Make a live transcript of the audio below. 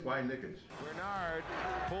by Nickish. Bernard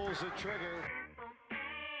pulls the trigger.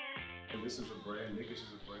 And this is a brand. Nickish is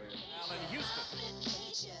a brand. Allen Houston.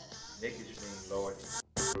 Nickish means Lord.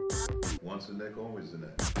 Once a Nick, always a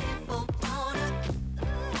Nick. James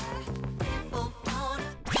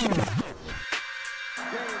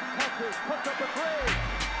touches, puts up a three.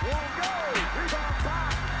 Won't go. Rebound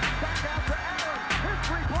back. Back out to Allen. His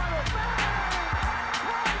three-pointer. Bang!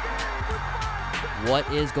 What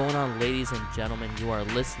is going on, ladies and gentlemen? You are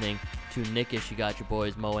listening to Nickish. You got your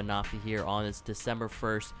boys Mo and Nafi here on this December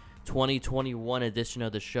 1st, 2021 edition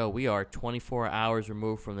of the show. We are 24 hours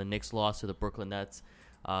removed from the Knicks' loss to the Brooklyn Nets.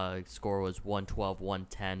 Score was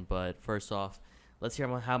 112-110. But first off, let's hear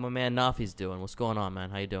how my man Nafi's doing. What's going on,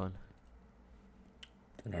 man? How you doing?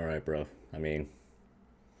 All right, bro. I mean,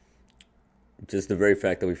 just the very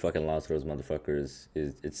fact that we fucking lost those motherfuckers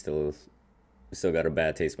it's still got a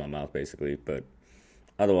bad taste in my mouth, basically. But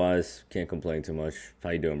otherwise, can't complain too much.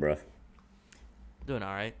 How you doing, bro? Doing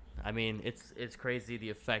all right. I mean, it's crazy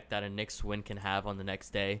the effect that a Knicks win can have on the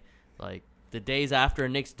next day. Like the days after a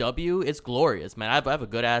Knicks W, it's glorious, man. I have a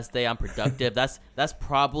good ass day. I'm productive. that's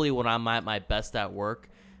probably when I'm at my best at work.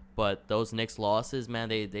 But those Knicks losses, man,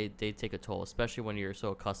 they take a toll, especially when you're so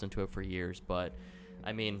accustomed to it for years. But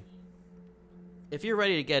I mean, if you're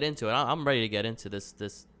ready to get into it, I'm ready to get into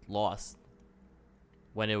this loss.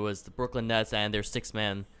 When it was the Brooklyn Nets and their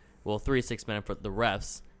 6-man, 3-6-man for the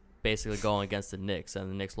refs, basically going against the Knicks,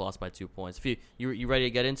 and the Knicks lost by 2 points. If you ready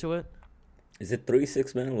to get into it? Is it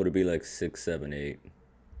 3-6, man? Would it be like 6, 7, 8?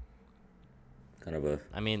 Kind of a.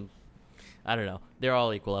 I mean, I don't know. They're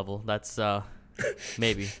all equal level. That's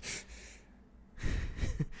maybe.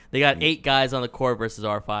 They got 8 guys on the court versus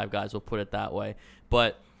our 5 guys. We'll put it that way.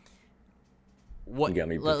 But what?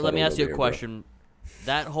 Let me ask you a question. Bro.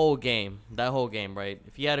 That whole game, right?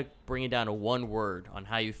 If you had to bring it down to one word on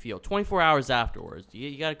how you feel, 24 hours afterwards,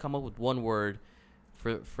 you got to come up with one word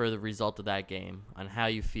for the result of that game on how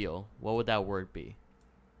you feel. What would that word be?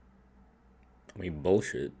 I mean,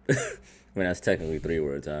 bullshit. I mean, that's technically 3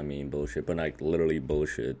 words. I mean, bullshit, but like literally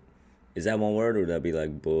bullshit. Is that one word, or would that be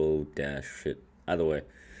like bull dash shit? Either way.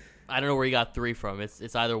 I don't know where you got 3 from.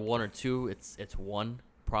 It's either 1 or 2. It's 1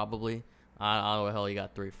 probably. I don't know where the hell you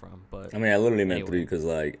got 3 from, but I mean, I literally meant 3 because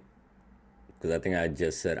I think I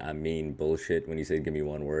just said I mean bullshit when you said give me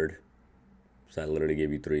one word, so I literally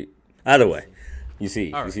gave you 3. Either way, you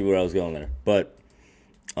see where I was going there. But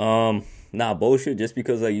bullshit. Just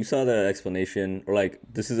because like you saw the explanation, or like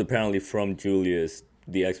this is apparently from Julius,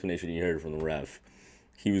 the explanation you heard from the ref.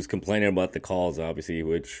 He was complaining about the calls, obviously,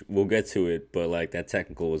 which we'll get to it, but like that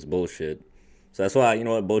technical was bullshit. So that's why, you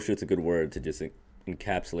know what, bullshit's a good word to just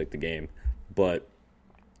encapsulate the game. But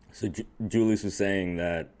so Julius was saying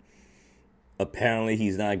that apparently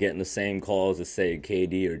he's not getting the same calls as, say,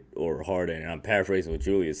 KD or Harden. And I'm paraphrasing what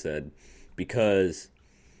Julius said, because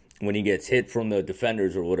when he gets hit from the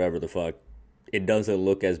defenders or whatever the fuck, it doesn't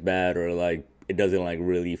look as bad, or like it doesn't like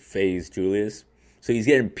really faze Julius. So he's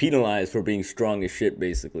getting penalized for being strong as shit,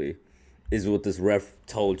 basically, is what this ref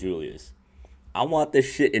told Julius. I want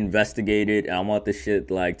this shit investigated, and I want this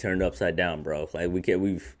shit like turned upside down, bro. Like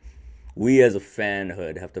we as a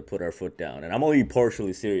fanhood have to put our foot down. And I'm only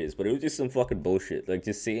partially serious, but it was just some fucking bullshit. Like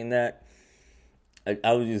just seeing that,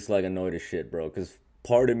 I was just like annoyed as shit, bro. Because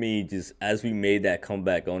part of me, just as we made that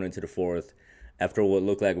comeback going into the fourth, after what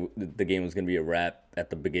looked like the game was gonna be a wrap at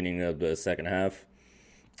the beginning of the second half,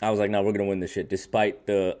 I was like, no, we're going to win this shit, despite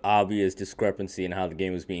the obvious discrepancy in how the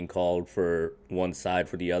game was being called for one side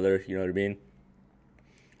for the other, you know what I mean?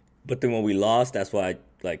 But then when we lost, that's why,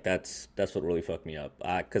 that's what really fucked me up.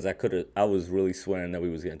 Because I was really swearing that we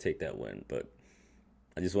was going to take that win, but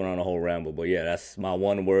I just went on a whole ramble. But yeah, that's my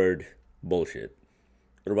one word, bullshit.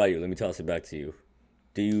 What about you? Let me toss it back to you.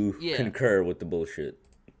 Do you concur with the bullshit?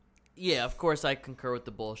 Yeah, of course I concur with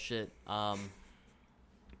the bullshit.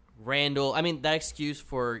 Randall, I mean, that excuse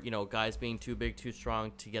for, guys being too big, too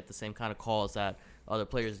strong to get the same kind of calls that other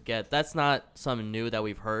players get, that's not something new that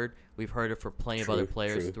we've heard. We've heard it for plenty of other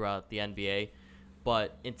players throughout the NBA.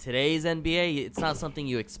 But in today's NBA, it's not something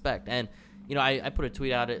you expect. And, I put a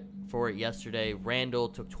tweet out for it yesterday. Randall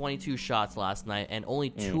took 22 shots last night, and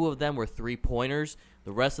only 2 of them were 3-pointers.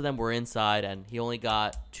 The rest of them were inside, and he only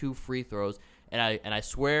got 2 free throws. And I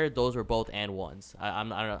swear those were both and ones.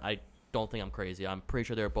 I don't think I'm crazy. I'm pretty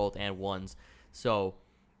sure they're both and ones. So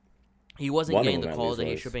he wasn't getting the calls that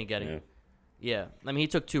he should have been getting. Yeah. I mean, he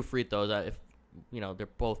took 2 free throws. They're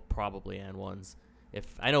both probably and ones. If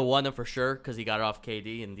I know one of them for sure because he got it off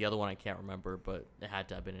KD, and the other one I can't remember, but it had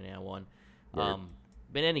to have been an and one. But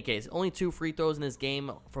in any case, only 2 free throws in this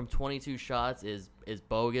game from 22 shots is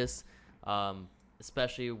bogus.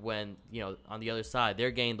 especially when, on the other side,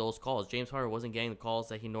 they're getting those calls. James Harden wasn't getting the calls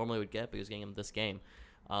that he normally would get, but he was getting them this game.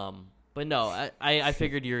 But no, I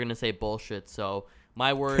figured you were going to say bullshit, so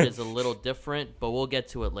my word is a little different, but we'll get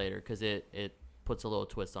to it later because it puts a little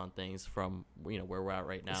twist on things from where we're at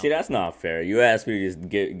right now. See, that's not fair. You asked me to just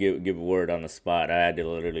give a word on the spot. I had to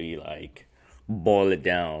literally boil it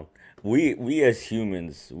down. We as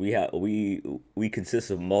humans, we consist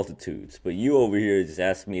of multitudes, but you over here just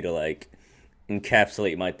asked me to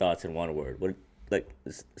encapsulate my thoughts in one word. What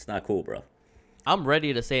it's not cool, bro. I'm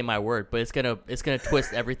ready to say my word, but it's gonna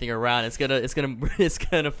twist everything around. It's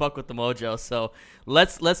gonna fuck with the mojo. So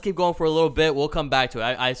let's keep going for a little bit. We'll come back to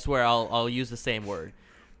it. I swear I'll use the same word.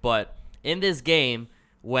 But in this game,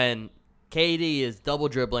 when KD is double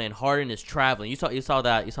dribbling and Harden is traveling, you saw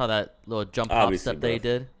that little jump hop step that he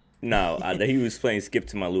did. No, he was playing skip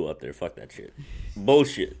to my Lou up there. Fuck that shit.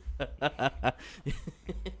 Bullshit.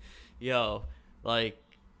 Yo,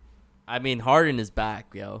 Harden is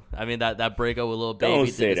back, yo. That breakup with Lil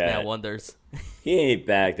Baby did this man wonders. He ain't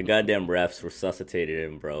back. The goddamn refs resuscitated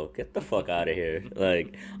him, bro. Get the fuck out of here.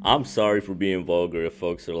 I'm sorry for being vulgar if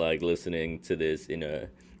folks are listening to this in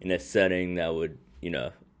a setting that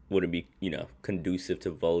wouldn't be conducive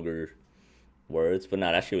to vulgar words. But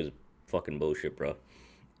nah, that shit was fucking bullshit, bro.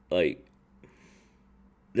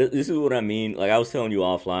 This is what I mean. I was telling you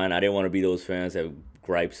offline, I didn't want to be those fans that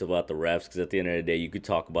gripes about the refs, because at the end of the day, you could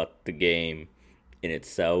talk about the game in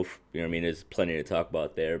itself. You know what I mean? There's plenty to talk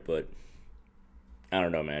about there, but I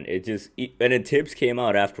don't know, man. And then Tibbs came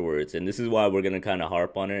out afterwards, and this is why we're going to kind of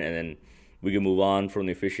harp on it, and then we can move on from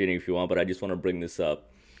the officiating if you want, but I just want to bring this up.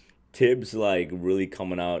 Tibbs, really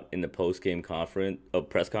coming out in the post-game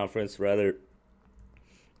press conference, rather,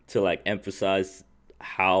 to, emphasize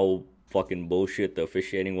how fucking bullshit the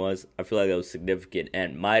officiating was. I feel like that was significant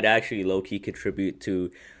and might actually low-key contribute to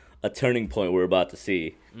a turning point we're about to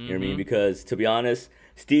see. You know what I mean? Because, to be honest,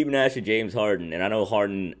 Steve Nash and James Harden, and I know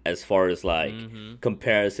Harden as far as,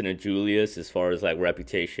 comparison to Julius, as far as,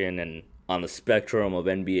 reputation and on the spectrum of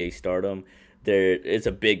NBA stardom, there is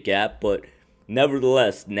a big gap, but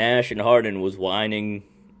nevertheless, Nash and Harden was whining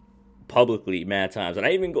publicly mad times.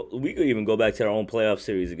 And we could even go back to our own playoff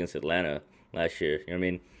series against Atlanta last year. You know what I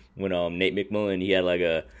mean? When Nate McMillan, he had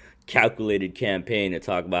a calculated campaign to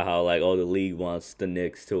talk about how the league wants the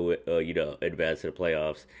Knicks to advance to the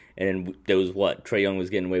playoffs, and then there was Trae Young was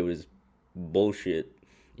getting away with his bullshit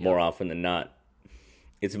more often than not.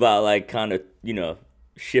 It's about kind of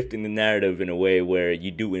shifting the narrative in a way where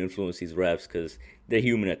you do influence these refs because they're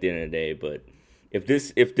human at the end of the day. But if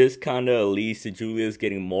this kind of leads to Julius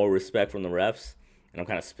getting more respect from the refs, and I'm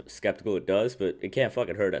kind of skeptical it does, but it can't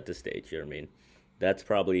fucking hurt at this stage. You know what I mean? That's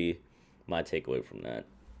probably my takeaway from that.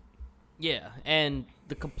 Yeah, and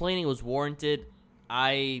the complaining was warranted.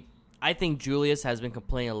 I think Julius has been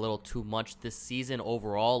complaining a little too much this season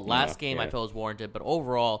overall. Last game I felt was warranted, but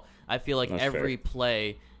overall I feel like that's every fair.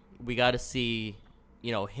 Play we got to see,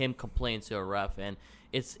 him complain to a ref, and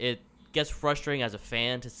it gets frustrating as a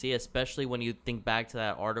fan to see, especially when you think back to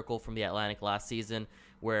that article from The Atlantic last season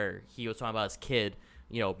where he was talking about his kid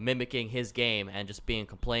mimicking his game and just being a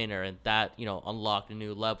complainer, and that, unlocked a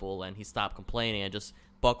new level, and he stopped complaining and just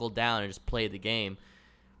buckled down and just played the game.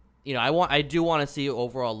 I do want to see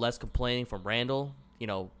overall less complaining from Randall.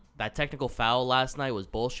 That technical foul last night was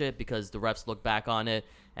bullshit because the refs looked back on it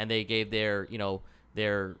and they gave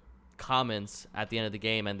their comments at the end of the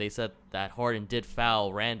game, and they said that Harden did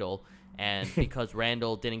foul Randall, and because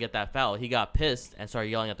Randall didn't get that foul, he got pissed and started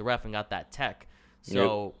yelling at the ref and got that tech.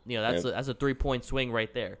 So, that's a 3-point swing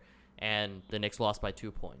right there. And the Knicks lost by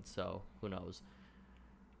 2 points. So, who knows?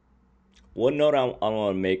 One note I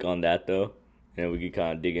want to make on that, though, and we can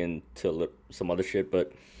kind of dig into some other shit,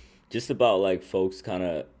 but just about, folks kind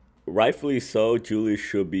of, rightfully so, Julius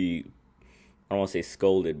should be, I don't want to say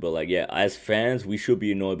scolded, but, as fans, we should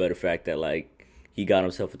be annoyed by the fact that, he got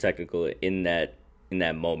himself a technical in that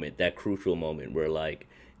moment, that crucial moment where,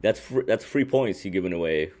 that's 3 points you're giving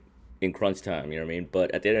away in crunch time, you know what I mean? But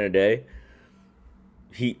at the end of the day,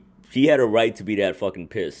 he had a right to be that fucking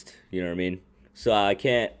pissed, you know what I mean? So I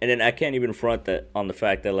can't even front that on the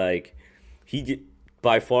fact that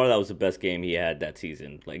by far that was the best game he had that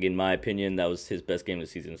season. In my opinion, that was his best game of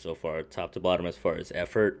the season so far, top to bottom as far as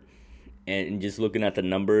effort. And just looking at the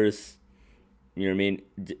numbers, you know what I mean?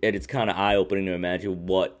 And it's kind of eye-opening to imagine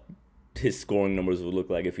what his scoring numbers would look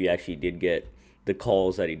like if he actually did get the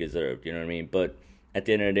calls that he deserved, you know what I mean? But at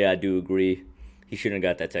the end of the day, I do agree he shouldn't have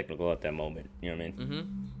got that technical at that moment. You know what I mean? Mm-hmm.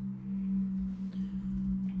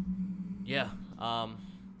 Yeah.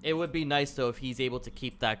 It would be nice, though, if he's able to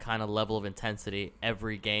keep that kind of level of intensity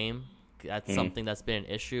every game. That's something that's been an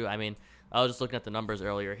issue. I was just looking at the numbers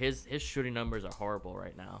earlier. His shooting numbers are horrible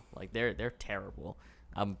right now. Like they're terrible.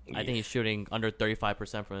 I think he's shooting under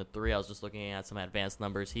 35% from the three. I was just looking at some advanced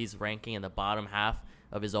numbers. He's ranking in the bottom half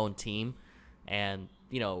of his own team, and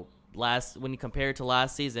when you compare it to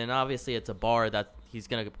last season, obviously it's a bar that he's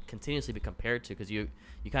going to continuously be compared to, because you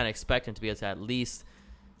kind of expect him to be able to at least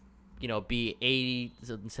be 80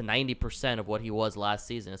 to 90% of what he was last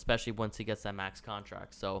season, especially once he gets that max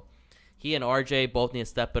contract. So he and RJ both need to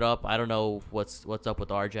step it up. I don't know what's up with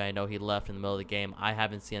RJ. I know he left in the middle of the game. I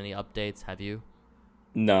haven't seen any updates. Have you?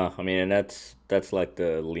 No, I mean, and that's like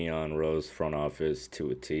the Leon Rose front office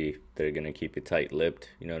to a T. They're gonna keep it tight-lipped.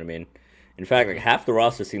 You know what I mean? In fact, like half the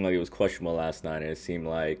roster seemed like it was questionable last night, and it seemed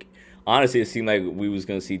like we was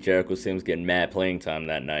gonna see Jericho Sims get mad playing time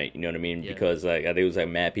that night. You know what I mean? Yeah. Because like I think it was like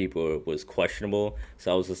mad people was questionable,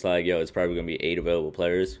 so I was just like, yo, it's probably gonna be 8 available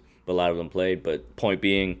players, but a lot of them played. But point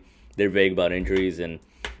being, they're vague about injuries, and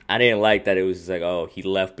I didn't like that it was just like, oh, he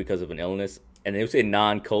left because of an illness. And they would say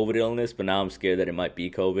non-COVID illness, but now I'm scared that it might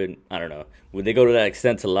be COVID. I don't know. Would they go to that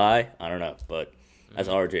extent to lie? I don't know. But that's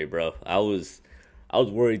RJ, bro. I was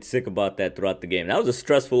worried sick about that throughout the game. That was a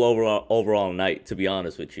stressful overall night, to be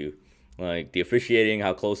honest with you. Like the officiating,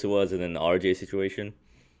 how close it was, and then the RJ situation.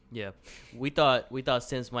 Yeah, we thought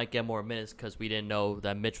Sims might get more minutes because we didn't know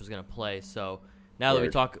that Mitch was going to play. So now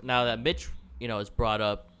that Mitch, is brought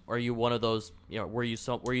up, are you one of those? Were you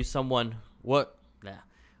someone? What? Nah.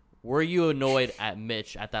 Were you annoyed at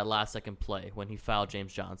Mitch at that last second play when he fouled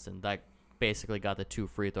James Johnson? That basically got the 2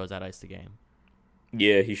 free throws that iced the game.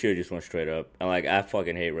 Yeah, he should have just went straight up. And like, I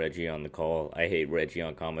fucking hate Reggie on the call. I hate Reggie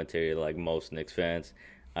on commentary, like most Knicks fans.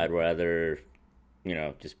 I'd rather,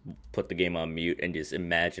 just put the game on mute and just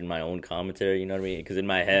imagine my own commentary. You know what I mean? Because in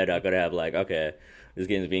my head, I could have like, okay, this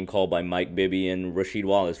game is being called by Mike Bibby and Rasheed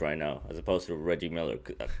Wallace right now, as opposed to Reggie Miller.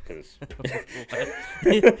 Cause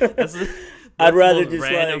I'd rather just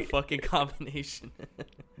random fucking combination.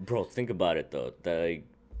 Bro, think about it though. Like,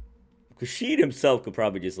 Rasheed himself could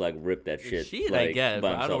probably just like rip that shit. Rasheed, like, I get,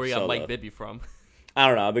 but I don't know where you got solo. Mike Bibby from. I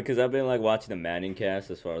don't know, because I've been like watching the Manning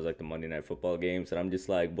cast as far as like the Monday Night Football games, and I'm just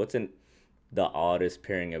like, what's the oddest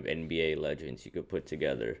pairing of NBA legends you could put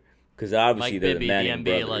together? Because obviously Mike they're Bibby, the Manning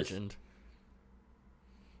the NBA brothers. legend.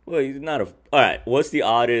 Well, he's not a. All right, what's the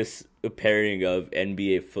oddest pairing of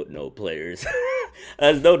NBA footnote players?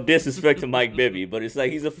 That's no disrespect to Mike Bibby, but it's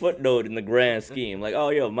like he's a footnote in the grand scheme. Like, oh,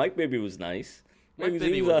 yo, Mike Bibby was nice. Mike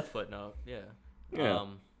Bibby was a footnote, yeah. Yeah. I don't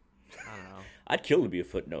know. I'd kill to be a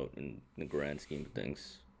footnote in the grand scheme of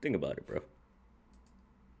things. Think about it, bro.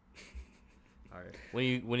 All right.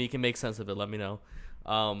 When you can make sense of it, let me know.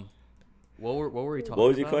 What were we talking about? What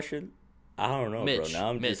was your question? I don't know, Mitch. bro. Now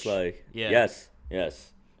I'm Mitch. just like, Yeah.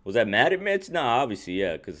 yes. Was that mad at Mitch? Nah, obviously,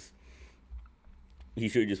 yeah, because he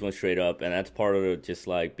should have just went straight up, and that's part of just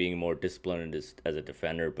like being more disciplined as a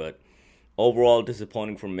defender. But overall,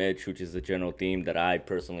 disappointing from Mitch, which is the general theme that I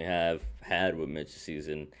personally have had with Mitch this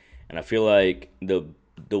season. And I feel like the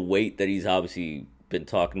weight that he's obviously been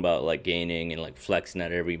talking about, like gaining and like flexing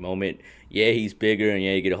at every moment. Yeah, he's bigger, and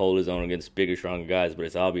yeah, he get a hold of his own against bigger, stronger guys. But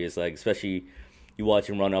it's obvious, like especially you watch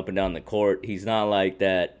him run up and down the court, he's not like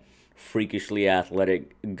that freakishly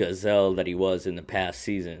athletic gazelle that he was in the past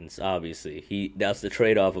seasons. Obviously, that's the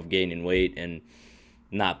trade-off of gaining weight and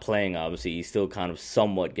not playing. Obviously, he's still kind of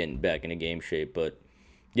somewhat getting back into game shape, but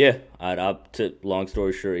yeah, long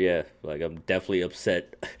story short, yeah, like I'm definitely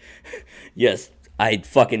upset. Yes, I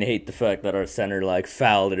fucking hate the fact that our center like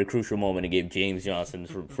fouled at a crucial moment and gave James Johnson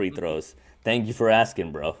some free throws. Thank you for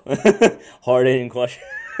asking, bro. Hard-hitting question.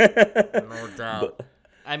 No doubt.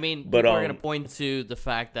 People are going to point to the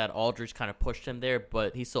fact that Aldridge kind of pushed him there,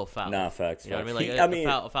 but he still fouled. Nah, facts. You know facts. what I mean?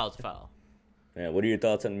 Like, a foul's a foul. Yeah, what are your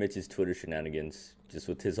thoughts on Mitch's Twitter shenanigans? Just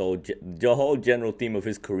with his the whole general theme of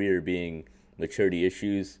his career being maturity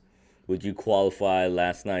issues. Would you qualify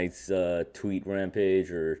last night's tweet rampage,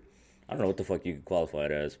 or I don't know what the fuck you could qualify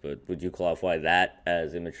it as, but would you qualify that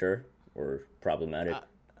as immature or problematic?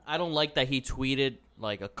 I don't like that he tweeted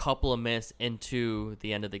like a couple of minutes into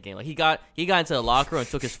the end of the game. Like he got into the locker room and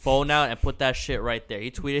took his phone out and put that shit right there. He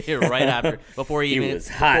tweeted it right after before he even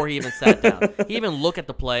sat down. He even looked at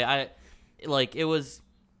the play. It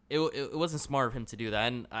wasn't smart of him to do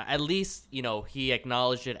that. And at least, he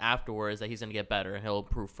acknowledged it afterwards that he's going to get better and he'll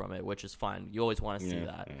improve from it, which is fine. You always want to see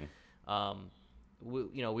that. Yeah.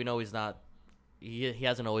 We know he's not – he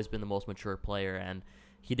hasn't always been the most mature player, and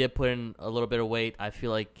he did put in a little bit of weight. I feel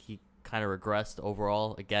like he kind of regressed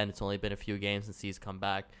overall. Again, it's only been a few games since he's come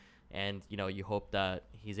back, and, you hope that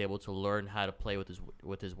he's able to learn how to play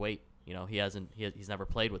with his weight. He's never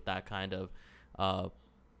played with that kind of,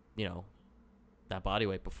 that body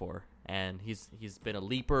weight before, and he's been a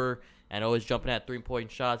leaper and always jumping at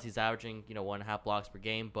 3-point shots. He's averaging 1.5 blocks per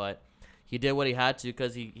game, but he did what he had to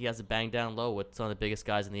because he has to bang down low with some of the biggest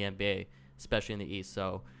guys in the NBA, especially in the East.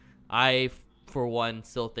 So I, for one,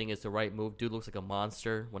 still think it's the right move. Dude looks like a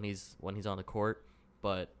monster when he's on the court,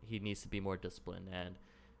 but he needs to be more disciplined. And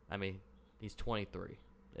I mean, he's 23.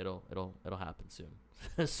 It'll happen soon,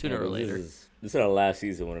 sooner or later. This is our last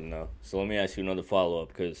season with him now. So let me ask you another follow up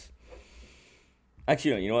because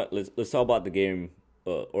actually, you know what? Let's talk about the game.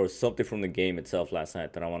 Or something from the game itself last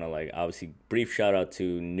night that I want to obviously brief shout out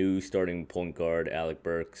to new starting point guard Alec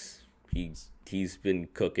Burks. He's been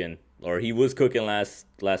cooking, or he was cooking last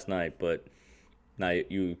night. But now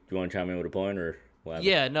you want to chime in with a point or what?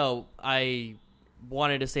 Yeah, no, I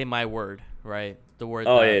wanted to say my word, right? The word.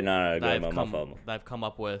 Oh that, yeah, no, that I've come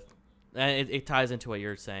up with, and it ties into what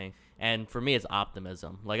you're saying. And for me, it's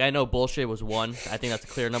optimism. I know bullshit was one. I think that's a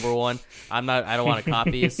clear number one. I don't want to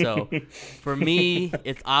copy it. So for me,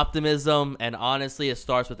 it's optimism. And honestly, it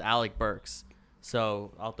starts with Alec Burks.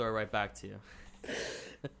 So I'll throw it right back to you.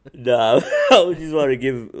 Nah, I just want to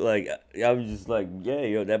give, I was just yeah,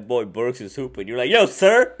 yo, that boy Burks is hooping. You're like, yo,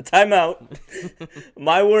 sir, timeout.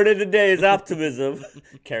 My word of the day is optimism.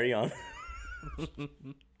 Carry on. All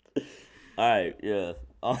right, yeah.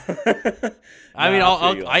 I mean,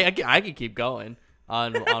 I could keep going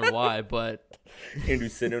on why, but can do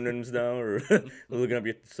synonyms now, or looking up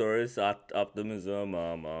your thesaurus, optimism,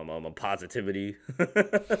 positivity.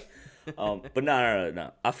 But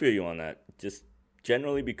no. I feel you on that. Just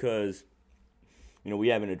generally because we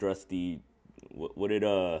haven't addressed what did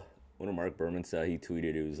Mark Berman say? He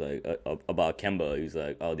tweeted it was about Kemba. He was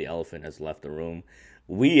like, "Oh, the elephant has left the room."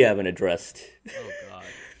 We haven't addressed. Oh God.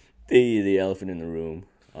 The elephant in the room.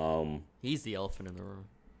 He's the elephant in the room.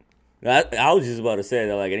 I was just about to say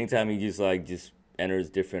that anytime he just enters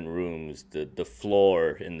different rooms, the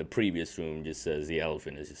floor in the previous room just says the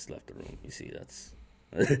elephant has just left the room. You see, that's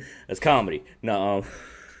comedy. No,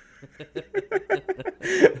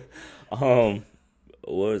 where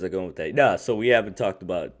was I going with that? Nah, so we haven't talked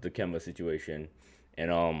about the Kemba situation,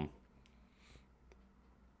 and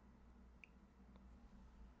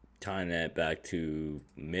tying that back to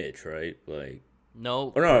Mitch, right?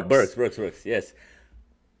 No. Or no, Burks. Yes.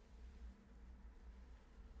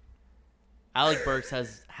 Alec Burks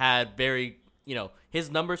has had very,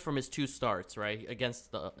 his numbers from his 2 starts, right,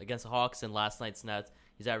 against the Hawks and last night's Nets.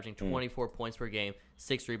 He's averaging 24 points per game,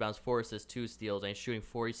 6 rebounds, 4 assists, 2 steals, and he's shooting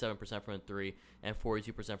 47% from the 3 and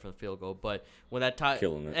 42% from the field goal. But when that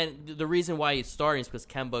killing it. And the reason why he's starting is because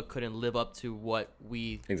Kemba couldn't live up to what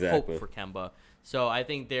we hoped for Kemba. So I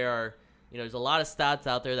think there are, there's a lot of stats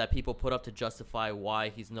out there that people put up to justify why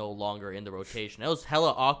he's no longer in the rotation. It was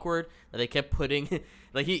hella awkward that they kept putting,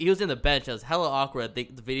 he was in the bench. It was hella awkward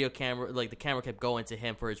that the video camera, the camera kept going to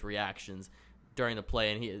him for his reactions during the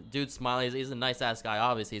play. And dude's smiling. He's a nice ass guy.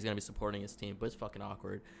 Obviously, he's gonna be supporting his team, but it's fucking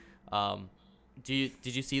awkward. Did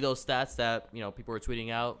you see those stats that people were tweeting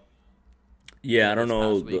out? Yeah, I don't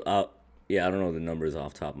know. I don't know the numbers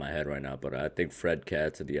off the top of my head right now, but I think Fred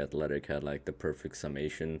Katz at The Athletic had the perfect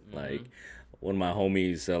summation. Mm-hmm. One of my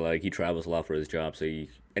homies, he travels a lot for his job,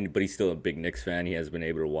 but he's still a big Knicks fan. He has been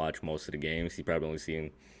able to watch most of the games. He's probably only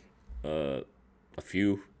seen a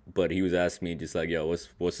few, but he was asking me just yo,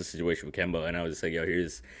 what's the situation with Kemba? And I was just yo,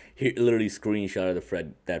 here literally screenshot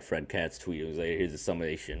of that Fred Katz tweet. It was here's the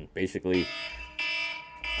summation. Basically,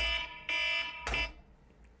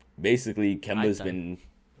 Kemba's been.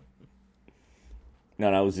 No,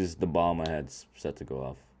 that was just the bomb I had set to go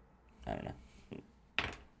off. I don't know.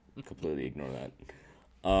 Completely ignore that.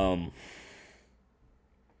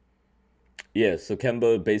 Yeah, so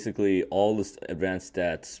Kemba basically, all the advanced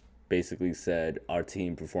stats basically said our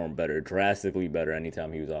team performed better, drastically better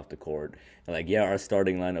anytime he was off the court. And our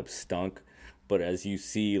starting lineup stunk, but as you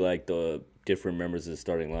see the different members of the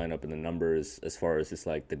starting lineup and the numbers as far as just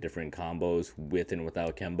the different combos with and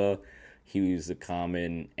without Kemba, he was a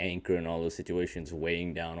common anchor in all those situations,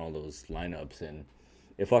 weighing down all those lineups. And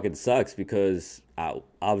it fucking sucks because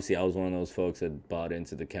obviously I was one of those folks that bought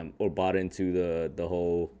into the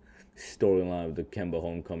whole storyline of the Kemba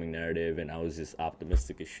homecoming narrative, and I was just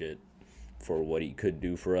optimistic as shit for what he could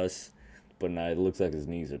do for us. But now it looks like his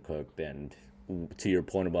knees are cooked. And to your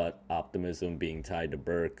point about optimism being tied to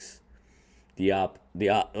Burks, the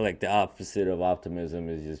opposite of optimism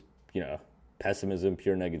is just pessimism,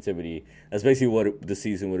 pure negativity. That's basically what the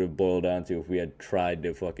season would have boiled down to if we had tried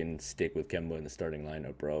to fucking stick with Kemba in the starting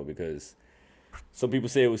lineup, bro. Because some people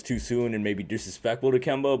say it was too soon and maybe disrespectful to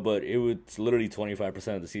Kemba, but it was literally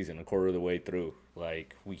 25% of the season, a quarter of the way through. We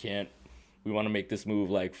want to make this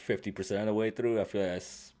move 50% of the way through. I feel like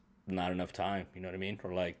that's not enough time, you know what I mean?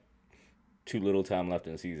 Or too little time left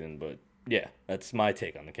in the season. But yeah, that's my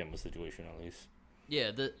take on the Kemba situation, at least.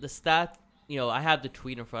 Yeah, the stat, I have the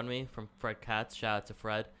tweet in front of me from Fred Katz. Shout out to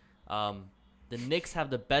Fred. The Knicks have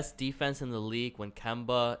the best defense in the league when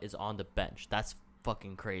Kemba is on the bench. That's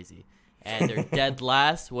fucking crazy. And they're dead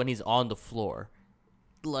last when he's on the floor.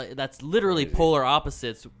 That's literally Crazy. polar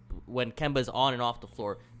opposites when Kemba is on and off the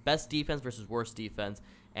floor. Best defense versus worst defense.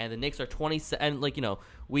 And the Knicks are 27. And,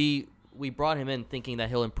 we brought him in thinking that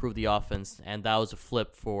he'll improve the offense, and that was a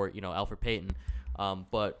flip for, Alfred Payton.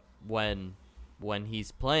 But when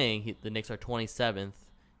he's playing, the Knicks are 27th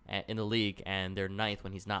in the league, and they're 9th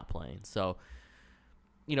when he's not playing. So,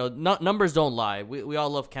 numbers don't lie. We all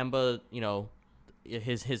love Kemba.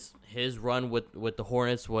 His run with the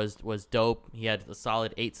Hornets was dope. He had a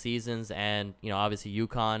solid 8 seasons, and obviously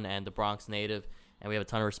UConn and the Bronx native, and we have a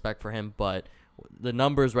ton of respect for him. But the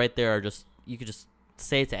numbers right there are just, you could just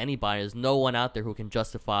say it to anybody. There's no one out there who can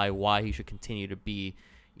justify why he should continue to be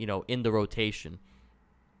in the rotation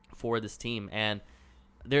for this team. And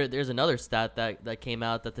there's another stat that came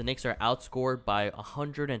out that the Knicks are outscored by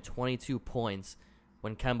 122 points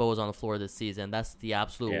when Kemba was on the floor this season. That's the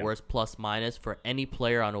absolute worst plus minus for any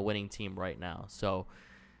player on a winning team right now. So,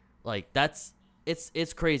 it's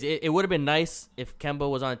crazy. It would have been nice if Kemba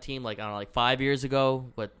was on a team like 5 years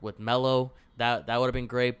ago with Melo. That would have been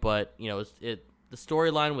great. But the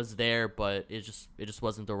storyline was there, but it just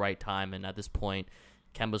wasn't the right time. And at this point,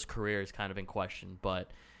 Kemba's career is kind of in question.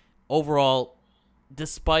 But overall,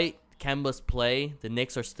 despite Kemba's play, the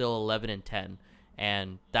Knicks are still 11-10.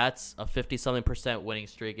 And that's a 50-something% winning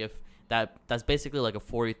streak. If that's basically like a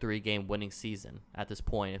 43-game winning season at this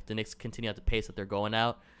point, if the Knicks continue at the pace that they're going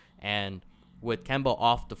out. And with Kemba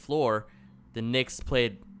off the floor, the Knicks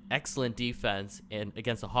played excellent defense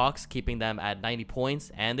against the Hawks, keeping them at 90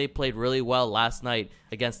 points. And they played really well last night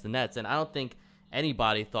against the Nets. And I don't think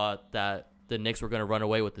anybody thought that the Knicks were going to run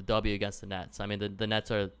away with the W against the Nets. I mean, the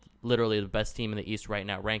Nets are literally the best team in the East right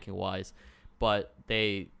now, ranking-wise. But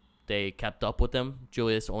they kept up with them.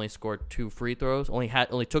 Julius only scored 2 free throws,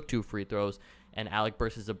 only took 2 free throws, and Alec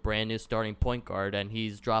Burks is a brand new starting point guard, and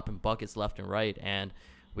he's dropping buckets left and right. And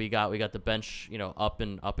we got the bench, up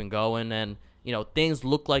and going, and things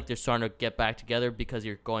look like they're starting to get back together because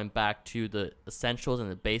you're going back to the essentials and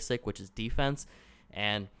the basic, which is defense.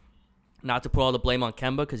 And not to put all the blame on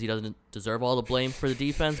Kemba because he doesn't deserve all the blame for the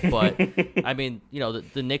defense, but I mean,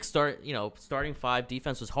 the Knicks starting 5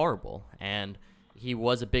 defense was horrible, and he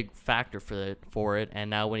was a big factor for it.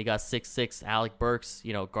 And now when he got 6'6" Alec Burks,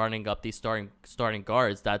 guarding up these starting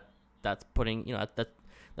guards, that's putting,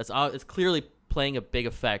 it's clearly playing a big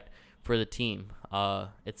effect for the team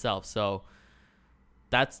itself. So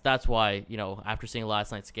that's why, after seeing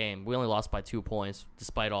last night's game, we only lost by 2 points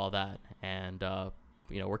despite all that, and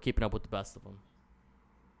we're keeping up with the best of them.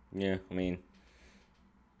 Yeah, I mean,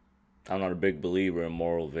 I'm not a big believer in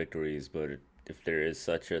moral victories, but if there is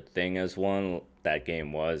such a thing as one, that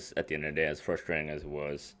game was, at the end of the day, as frustrating as it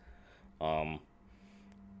was.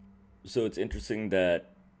 So it's interesting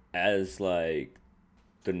that as,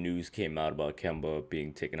 the news came out about Kemba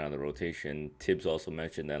being taken out of the rotation, Tibbs also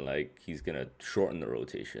mentioned that, he's going to shorten the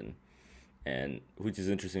rotation. And which is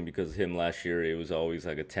interesting because him last year, it was always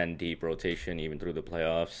a 10-deep rotation, even through the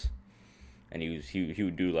playoffs. And he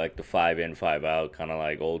would do, the 5 in, 5 out, kind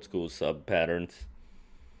of old school sub patterns.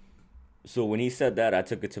 So when he said that, I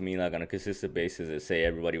took it to mean on a consistent basis that say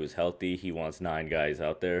everybody was healthy, he wants 9 guys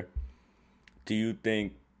out there. Do you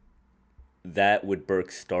think that with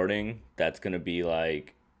Burke starting, that's going to be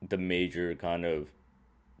the major kind of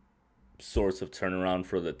source of turnaround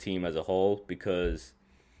for the team as a whole? Because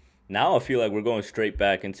now I feel like we're going straight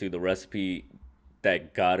back into the recipe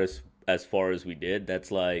that got us as far as we did.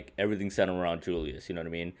 That's everything centered around Julius, you know what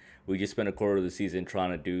I mean? We just spent a quarter of the season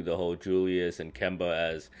trying to do the whole Julius and Kemba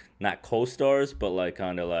as not co-stars, but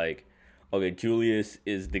okay, Julius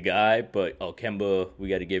is the guy, but Kemba, we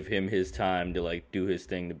got to give him his time to do his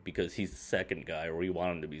thing because he's the second guy, or we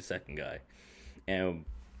want him to be the second guy. And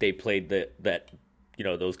they played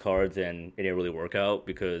those cards, and it didn't really work out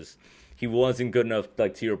because he wasn't good enough.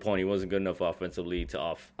 To your point, he wasn't good enough offensively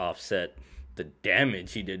to offset the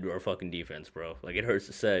damage he did to our fucking defense, bro. It hurts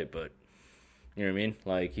to say, but you know what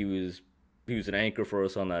I mean? He was an anchor for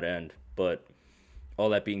us on that end. But all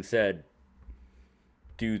that being said,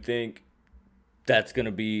 do you think that's going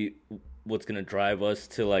to be what's going to drive us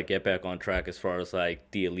to get back on track as far as the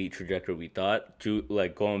elite trajectory we thought?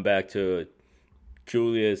 Going back to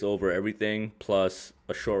Julius over everything plus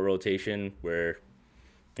a short rotation where,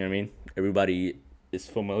 you know what I mean? Everybody is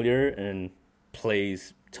familiar and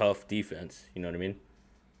plays tough defense. You know what I mean?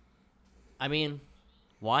 I mean,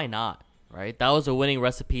 why not? right? That was a winning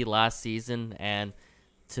recipe last season, and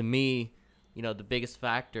to me, the biggest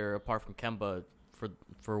factor apart from Kemba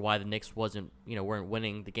for why the Knicks weren't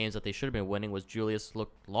winning the games that they should have been winning was Julius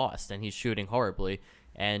looked lost, and he's shooting horribly,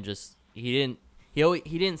 and just he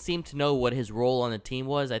didn't seem to know what his role on the team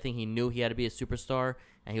was. I think he knew he had to be a superstar,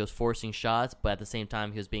 and he was forcing shots, but at the same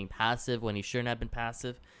time he was being passive when he shouldn't have been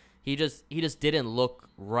passive. He just didn't look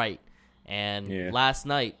right. And last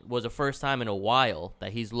night was the first time in a while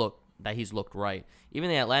that he's looked right.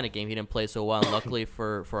 Even in the Atlanta game, he didn't play so well. And luckily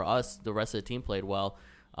for us, the rest of the team played well.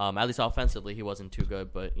 At least offensively, he wasn't too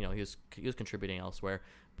good, but he was contributing elsewhere.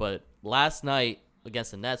 But last night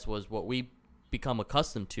against the Nets was what we become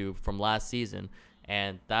accustomed to from last season,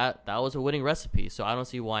 and that was a winning recipe. So I don't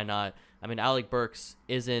see why not. I mean, Alec Burks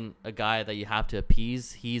isn't a guy that you have to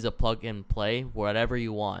appease. He's a plug and play. Whatever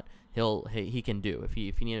you want, he can do. If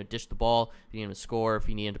you need to dish the ball, if you need him to score, if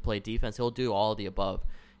you need him to play defense, he'll do all of the above.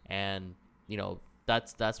 And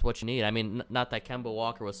that's what you need. I mean, not that Kemba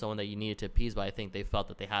Walker was someone that you needed to appease, but I think they felt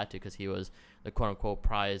that they had to because he was the quote unquote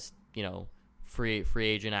prized free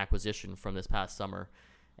agent acquisition from this past summer.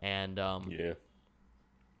 And I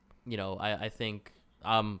think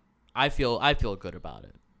I feel good about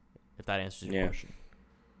it. If that answers your question.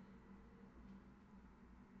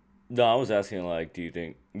 No, I was asking, do you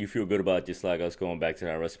think you feel good about just us going back to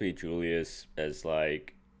that recipe, Julius, as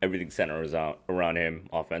everything centers around him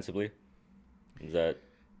offensively? Is that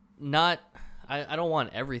not? I don't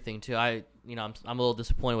want everything to. I'm a little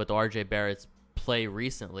disappointed with RJ Barrett's play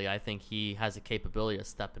recently. I think he has a capability of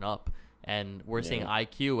stepping up, and we're seeing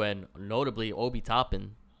IQ and notably Obi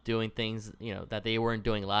Toppin doing things that they weren't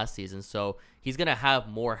doing last season. So he's gonna have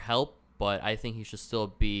more help, but I think he should still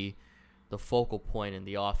be the focal point in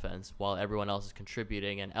the offense while everyone else is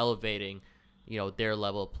contributing and elevating, their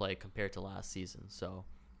level of play compared to last season. So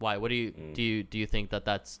why? What do you think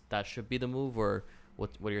that should be the move, or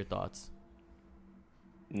what are your thoughts?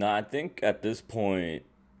 No, I think at this point,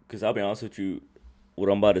 because I'll be honest with you, what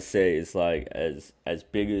I'm about to say is as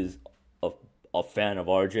big as a fan of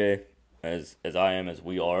RJ as I am, as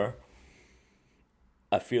we are,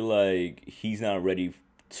 I feel like he's not ready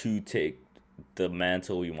to take the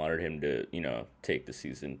mantle we wanted him to, take the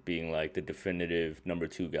season, being the definitive number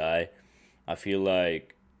 2 guy. I feel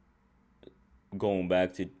like going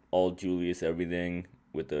back to all Julius everything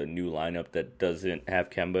with a new lineup that doesn't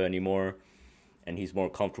have Kemba anymore, and he's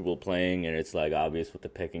more comfortable playing, and it's obvious what the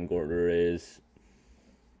pecking order is.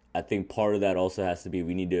 I think part of that also has to be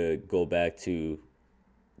we need to go back to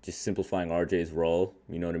just simplifying RJ's role.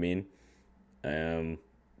 You know what I mean?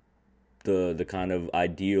 The kind of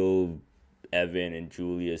ideal Evan and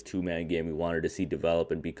Julius 2-man game we wanted to see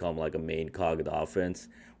develop and become a main cog of the offense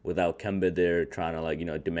without Kemba there trying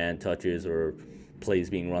to demand touches or plays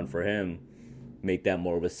being run for him, make that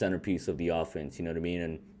more of a centerpiece of the offense. You know what I mean?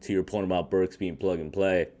 And to your point about Burks being plug and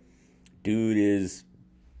play, dude is,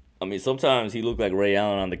 sometimes he looked like Ray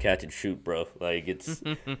Allen on the catch and shoot, bro. It's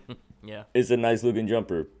it's a nice looking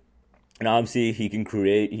jumper. And obviously he can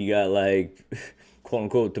create. He got quote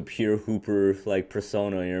unquote the pure hooper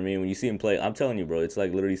persona. You know what I mean? When you see him play, I'm telling you, bro, it's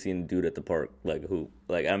literally seeing a dude at the park hoop.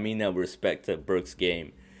 I mean that with respect to Burks'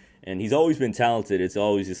 game, and he's always been talented. It's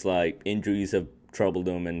always just injuries have troubled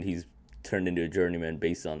him, and he's turned into a journeyman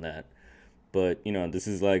based on that. But this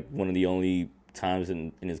is one of the only times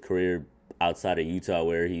in his career outside of Utah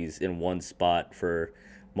where he's in one spot for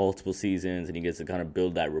multiple seasons, and he gets to kind of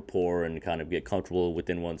build that rapport and kind of get comfortable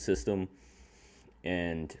within one system.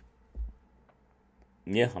 And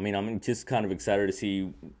I'm just kind of excited to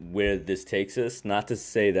see where this takes us. Not to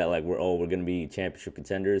say that we're going to be championship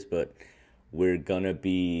contenders, but we're going to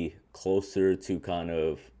be closer to kind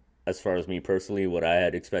of, as far as me personally, what I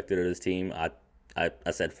had expected of this team. I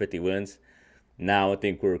said 50 wins. Now I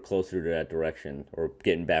think we're closer to that direction, or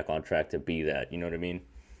getting back on track to be that. You know what I mean?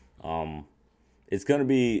 It's going to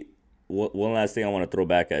be one last thing I want to throw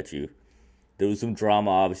back at you. There was some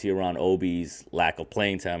drama, obviously, around Obi's lack of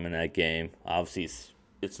playing time in that game. Obviously,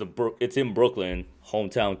 it's in Brooklyn,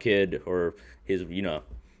 hometown kid, or his,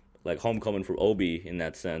 homecoming for Obi in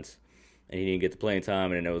that sense. And he didn't get the playing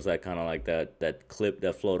time, and it was kind of that clip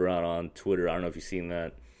that floated around on Twitter. I don't know if you've seen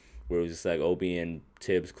that, where it was just Obi and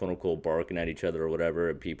Tibbs, quote unquote, barking at each other or whatever,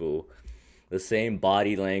 and people, the same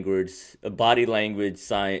body language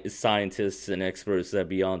scientists and experts that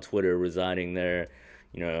be on Twitter residing there,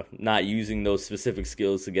 not using those specific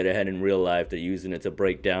skills to get ahead in real life. They're using it to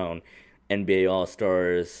break down NBA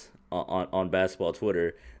All-Stars on basketball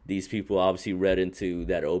Twitter. These people obviously read into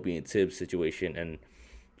that Obi and Tibbs situation and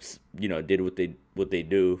did what they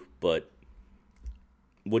do. But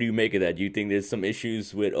what do you make of that? Do you think there's some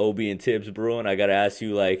issues with Obi and Tibbs brewing? I gotta ask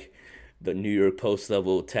you, the New York Post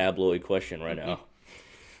level tabloid question right now.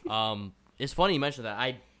 It's funny you mentioned that.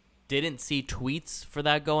 I didn't see tweets for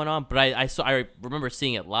that going on, but I remember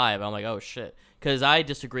seeing it live. I'm like, oh shit, because I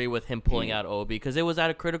disagree with him pulling out Obi because it was at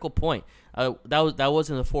a critical point. That was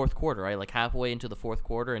in the fourth quarter, right? Like halfway into the fourth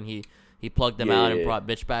quarter, and he plugged them out and brought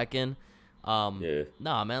Bitch back in.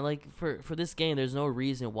 Nah, man, like for this game, there's no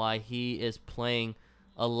reason why he is playing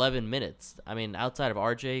 11 minutes. I mean, outside of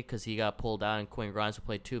RJ, because he got pulled out, and Quinn Grimes will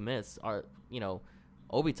play 2 minutes.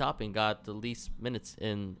 Obi Toppin got the least minutes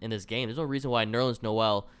in this game. There's no reason why Nerlens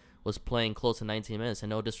Noel was playing close to 19 minutes, and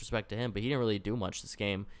no disrespect to him, but he didn't really do much this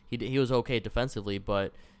game. He was okay defensively,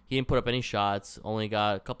 but he didn't put up any shots, only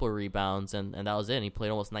got a couple of rebounds, and that was it. And he played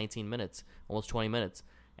almost 19 minutes, almost 20 minutes.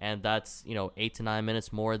 And that's, 8 to 9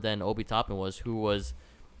 minutes more than Obi Toppin was, who was,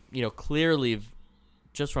 clearly,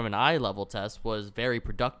 just from an eye level test, was very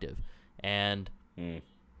productive. And,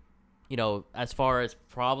 as far as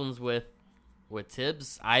problems with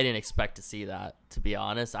Tibbs, I didn't expect to see that, to be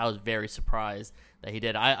honest. I was very surprised that he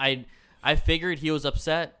did. I figured he was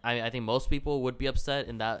upset. I think most people would be upset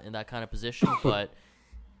in that kind of position, but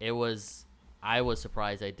I was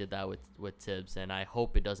surprised I did that with Tibbs, and I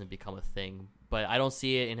hope it doesn't become a thing. But I don't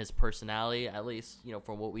see it in his personality, at least,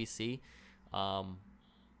 from what we see.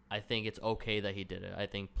 I think it's okay that he did it. I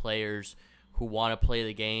think players who want to play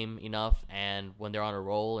the game enough, and when they're on a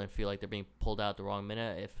roll and feel like they're being pulled out at the wrong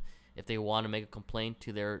minute, if they want to make a complaint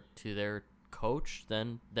to their coach,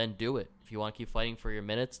 then do it. If you want to keep fighting for your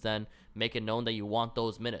minutes, then make it known that you want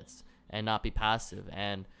those minutes and not be passive.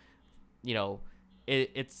 And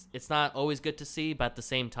it's not always good to see, but at the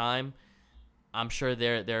same time, I'm sure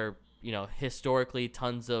they're historically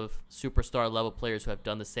tons of superstar level players who have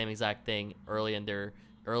done the same exact thing early in their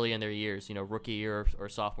years, rookie year or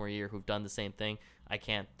sophomore year, who've done the same thing. I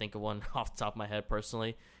can't think of one off the top of my head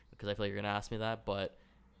personally, because I feel like you're gonna ask me that, but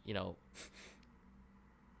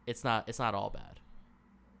it's not all bad.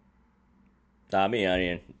 I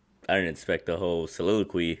didn't expect the whole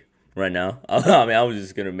soliloquy right now. I was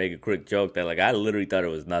just gonna make a quick joke that I literally thought it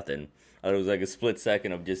was nothing. I thought it was like a split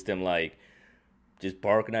second of just them just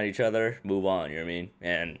barking at each other, move on, you know what I mean?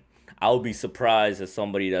 And I'll be surprised as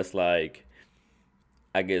somebody that's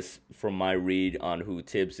I guess from my read on who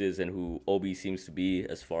Tibbs is and who Obi seems to be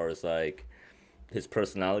as far as his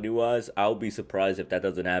personality wise, I'll be surprised if that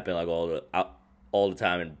doesn't happen all the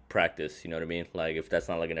time in practice, you know what I mean? If that's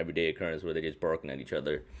not an everyday occurrence where they're just barking at each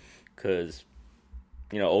other. Because,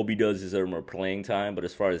 Obi does deserve more playing time, but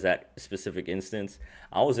as far as that specific instance,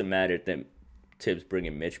 I wasn't mad at them Tibbs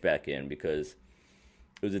bringing Mitch back in, because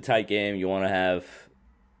it was a tight game. You want to have,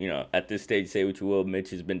 at this stage, say what you will, Mitch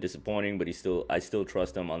has been disappointing, but I still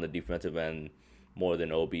trust him on the defensive end more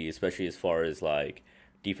than Obi, especially as far as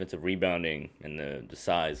defensive rebounding and the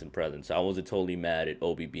size and presence. I wasn't totally mad at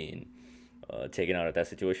Obi being taken out of that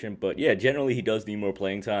situation. But yeah, generally he does need more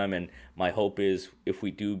playing time, and my hope is if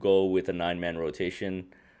we do go with a 9-man rotation,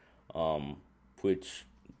 which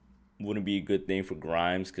wouldn't be a good thing for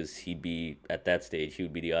Grimes because at that stage, he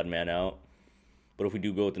would be the odd man out. But if we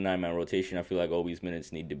do go with the 9-man rotation, I feel like Obi's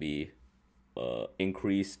minutes need to be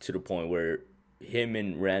increased to the point where him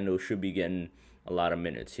and Randall should be getting a lot of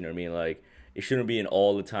minutes. You know what I mean? It shouldn't be an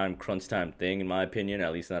all-the-time crunch time thing, in my opinion,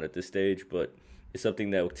 at least not at this stage. But it's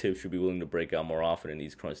something that Tibbs should be willing to break out more often in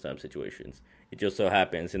these crunch time situations. It just so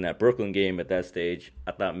happens in that Brooklyn game at that stage,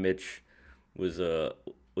 I thought Mitch was a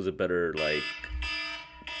better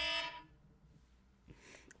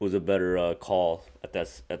call at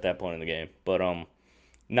that point in the game. But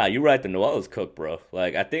you're right. The Noel is cooked, bro.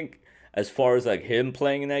 I think as far as him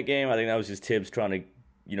playing in that game, I think that was just Tibbs trying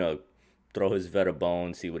to throw his vet a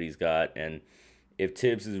bone, see what he's got. And if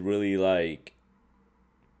Tibbs is really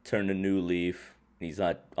turned a new leaf, he's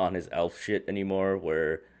not on his elf shit anymore,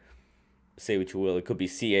 where, say what you will, it could be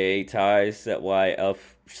CAA ties that why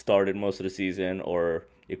Elf started most of the season, or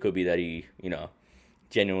it could be that he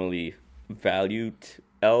genuinely valued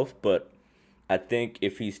Elf. But I think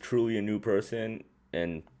if he's truly a new person,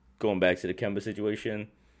 and going back to the Kemba situation,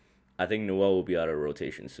 I think Noel will be out of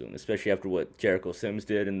rotation soon, especially after what Jericho Sims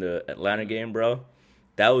did in the Atlanta game, bro.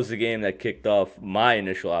 That was the game that kicked off my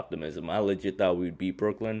initial optimism. I legit thought we'd beat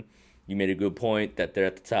Brooklyn. You made a good point that they're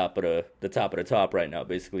at the top of the top right now,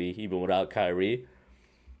 basically, even without Kyrie.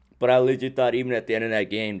 But I legit thought even at the end of that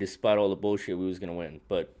game, despite all the bullshit, we was gonna win.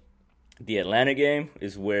 But the Atlanta game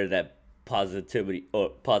is where that positivity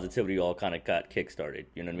all kind of got kickstarted.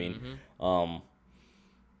 You know what I mean? Mm-hmm.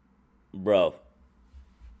 Bro,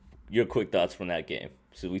 your quick thoughts from that game.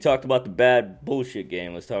 So we talked about the bad bullshit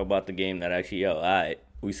game. Let's talk about the game that actually,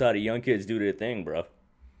 we saw the young kids do their thing, bro.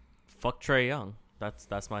 Fuck Trae Young.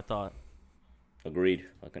 That's my thought. Agreed.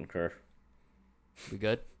 I concur. We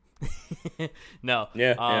good? No.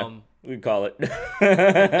 Yeah, we call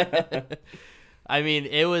it. I mean,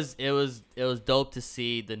 it was dope to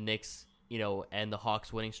see the Knicks, and the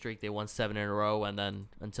Hawks winning streak. They won 7 in a row, and then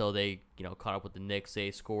until they, caught up with the Knicks,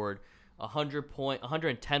 they scored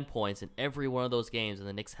 110 points in every one of those games, and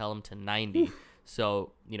the Knicks held them to 90.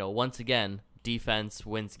 So, once again, defense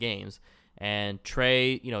wins games. And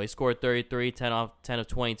Trey, he scored 33, 10 of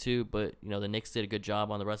 22, but, the Knicks did a good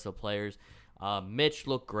job on the rest of the players. Mitch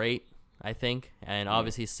looked great, I think, and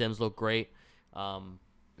obviously Sims looked great. When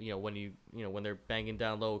they're banging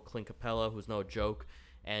down low, Clint Capella, who's no joke,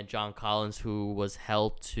 and John Collins, who was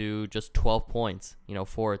held to just 12 points,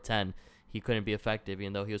 4 of 10. He couldn't be effective,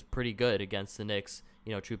 even though he was pretty good against the Knicks,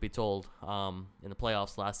 truth be told, in the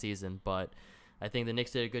playoffs last season. But I think the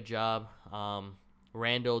Knicks did a good job.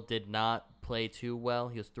 Randall did not play too well.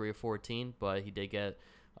 He was 3 of 14, but he did get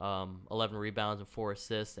 11 rebounds and 4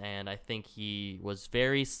 assists, and I think he was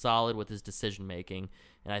very solid with his decision-making,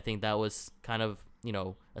 and I think that was kind of,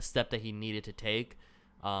 a step that he needed to take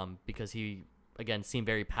because he, again, seemed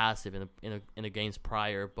very passive in the games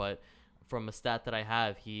prior, but from a stat that I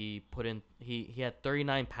have, he had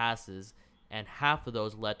 39 passes, and half of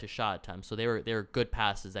those led to shot attempts, so they were good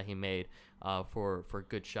passes that he made for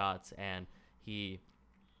good shots, and he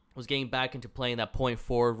was getting back into playing that point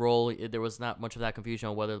forward role. There was not much of that confusion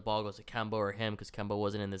on whether the ball goes to Kemba or him because Kemba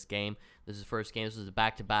wasn't in this game. This is his first game. This was a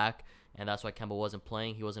back-to-back, and that's why Kemba wasn't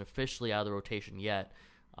playing. He wasn't officially out of the rotation yet.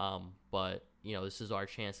 But, this is our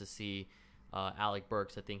chance to see Alec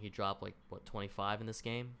Burks. I think he dropped, 25 in this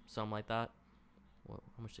game? Something like that.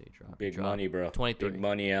 How much did he drop? Big money, bro. 23. Big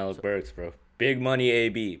money, Alec Burks, bro. Big money,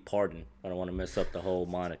 AB. Pardon. I don't want to mess up the whole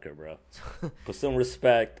moniker, bro. Put some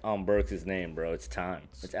respect on Burks' name, bro. It's time.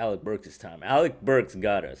 It's Alec Burks' time. Alec Burks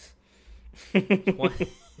got us.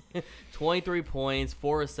 23 points,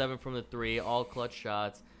 4 of 7 from the 3, all clutch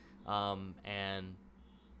shots. And,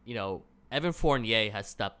 Evan Fournier has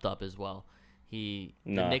stepped up as well. The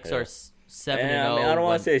Knicks are 7-0. I don't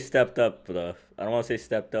want to say stepped up, though. I don't want to say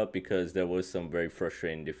stepped up because there was some very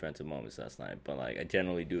frustrating defensive moments last night. But, I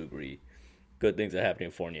generally do agree. Good things are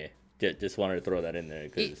happening for Fournier. Just wanted to throw that in there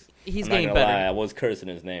because he's I'm getting not gonna better. Lie, I was cursing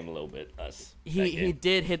his name a little bit. He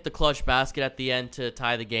did hit the clutch basket at the end to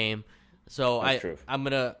tie the game. So I'm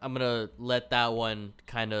gonna let that one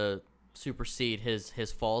kind of supersede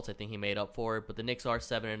his faults. I think he made up for it. But the Knicks are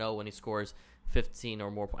 7-0 when he scores 15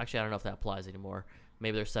 or more. Actually, I don't know if that applies anymore.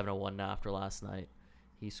 Maybe they're 7-1 now after last night.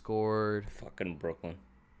 He scored. Fucking Brooklyn.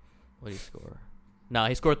 What did he score? No,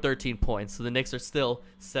 he scored 13 points. So the Knicks are still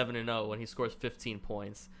 7-0 when he scores 15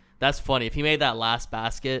 points. That's funny. If he made that last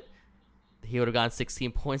basket, he would have gotten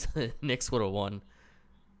 16 points. The Knicks would have won.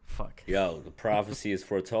 Fuck. Yo, the prophecy is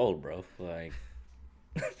foretold, bro.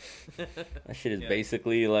 That shit is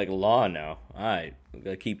basically law now. All right, we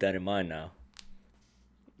gotta keep that in mind now.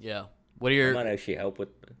 Yeah. What are your? That might actually help with.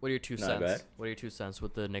 What are your 2 cents? What are your 2 cents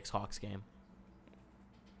with the Knicks Hawks game?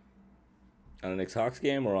 On the Knicks Hawks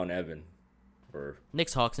game or on Evan? Or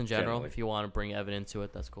Knicks Hawks in general. generally? If you want to bring Evan into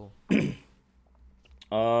it, that's cool.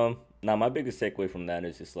 Now my biggest takeaway from that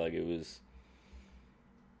is just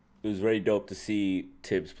it was very dope to see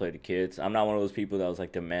Tibbs play the kids. I'm not one of those people that was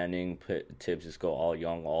demanding Tibbs just go all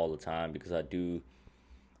young all the time because I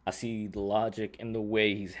see the logic in the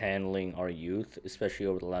way he's handling our youth, especially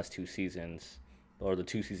over the last 2 seasons or the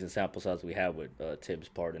 2-season sample size we have with Tibbs.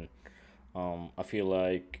 Pardon. I feel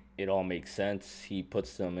like it all makes sense. He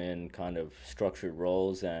puts them in kind of structured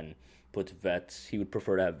roles and puts vets. He would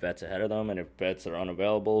prefer to have vets ahead of them, and if vets are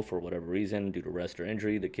unavailable for whatever reason, due to rest or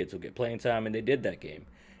injury, the kids will get playing time, and they did that game.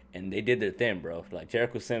 And they did their thing, bro.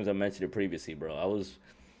 Jericho Sims, I mentioned it previously, bro. I was,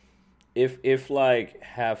 if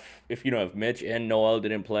Mitch and Noel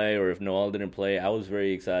didn't play, or if Noel didn't play, I was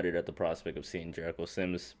very excited at the prospect of seeing Jericho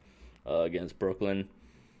Sims against Brooklyn.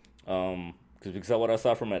 Because of what I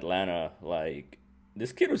saw from Atlanta,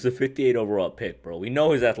 this kid was a 58 overall pick, bro. We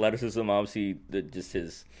know his athleticism, obviously, just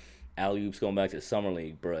his alley-oops going back to the Summer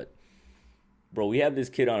League, but, bro, we have this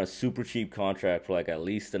kid on a super cheap contract for, at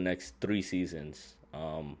least the next 3 seasons,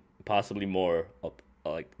 possibly more.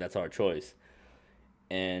 That's our choice.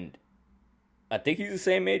 And I think he's the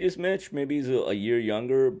same age as Mitch. Maybe he's a year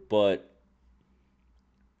younger, but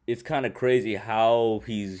it's kind of crazy how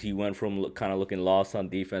he went from kind of looking lost on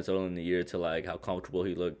defense early in the year to how comfortable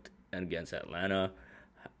he looked against Atlanta,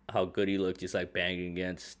 how good he looked just banging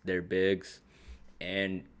against their bigs,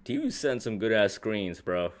 and he was setting some good ass screens,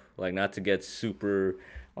 bro. Not to get super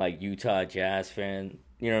Utah Jazz fan,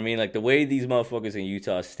 you know what I mean? The way these motherfuckers in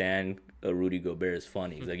Utah stand Rudy Gobert is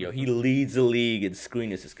funny. He's yo, he leads the league in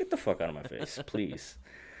screen assists. Get the fuck out of my face, please,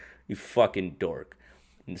 you fucking dork.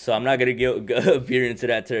 So I'm not gonna veer into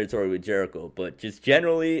that territory with Jericho, but just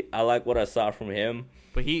generally, I like what I saw from him.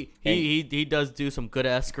 But he does do some good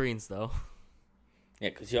ass screens though. Yeah,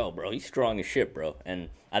 cause bro, he's strong as shit, bro, and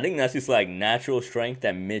I think that's just like natural strength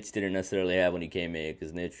that Mitch didn't necessarily have when he came in.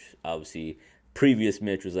 Cause Mitch, obviously, previous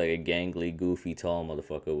Mitch was like a gangly, goofy, tall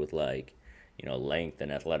motherfucker with like, length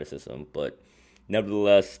and athleticism. But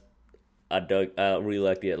nevertheless, I really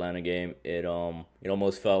liked the Atlanta game. It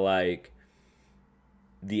almost felt like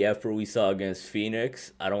the effort we saw against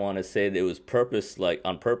Phoenix. I don't want to say that it was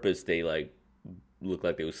on purpose. They like looked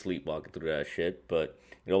like they were sleepwalking through that shit, but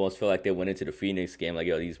it almost felt like they went into the Phoenix game like,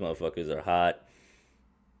 these motherfuckers are hot,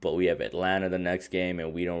 but we have Atlanta the next game,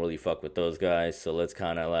 and we don't really fuck with those guys, so let's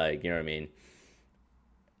kind of like, you know what I mean?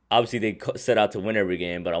 Obviously, they set out to win every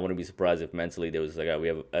game, but I wouldn't be surprised if mentally there was like,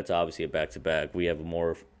 that's obviously a back-to-back. We have a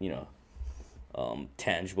more,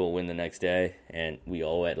 tangible win the next day, and we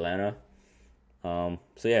owe Atlanta. So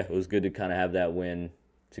yeah, it was good to kind of have that win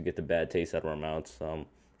to get the bad taste out of our mouths.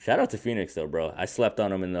 Shout out to Phoenix though, bro. I slept on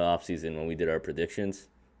them in the offseason when we did our predictions.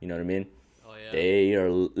 You know what I mean? Oh yeah. They are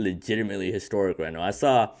legitimately historic right now. I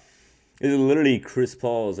saw it was literally Chris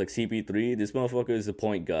Paul's like CP3. This motherfucker is a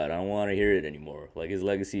point guard. I don't want to hear it anymore. Like his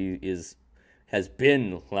legacy has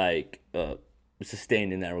been like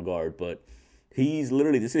sustained in that regard, but this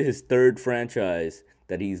is his third franchise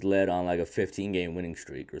that he's led on like a 15-game winning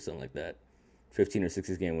streak or something like that. 15 or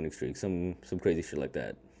 16 game winning streak, some crazy shit like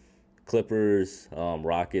that. Clippers,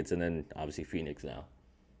 Rockets, and then obviously Phoenix now.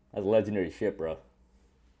 That's legendary shit, bro.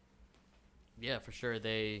 Yeah, for sure.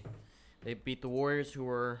 They beat the Warriors, who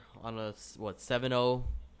were on a 7-0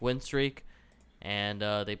 win streak, and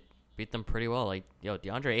they beat them pretty well. Like,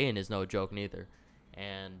 DeAndre Ayton is no joke neither.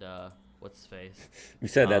 And what's his face? You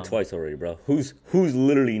said that twice already, bro. Who's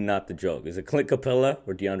literally not the joke? Is it Clint Capella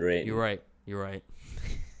or DeAndre Ayton? You're right.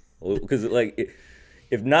 Because like,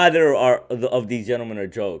 if neither of these gentlemen are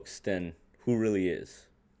jokes, then who really is?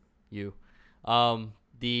 You. Damn.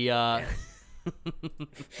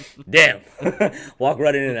 Walk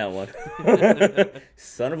right into that one.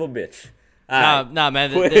 Son of a bitch. Nah,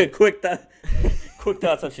 man. Quick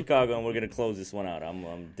thoughts on Chicago, and we're gonna close this one out.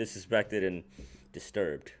 I'm disrespected and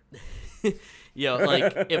disturbed.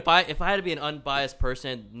 Like if I had to be an unbiased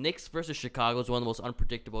person, Knicks versus Chicago is one of the most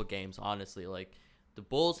unpredictable games. Honestly, like the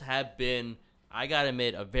Bulls have been, I gotta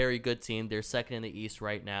admit, a very good team. They're second in the East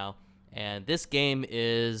right now, and this game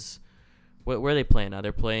is where are they playing now?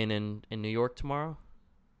 They're playing in New York tomorrow.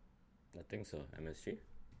 I think so. MSG.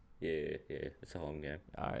 Yeah. It's a home game.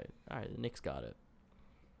 All right. The Knicks got it.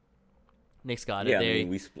 Yeah, They, I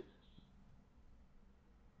mean,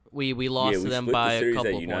 we lost to them by a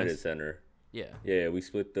couple at United points. Center. Yeah, we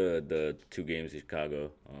split the 2 games in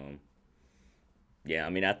Chicago. Yeah, I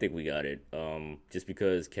mean, I think we got it. Just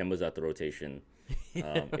because Kemba's out the rotation.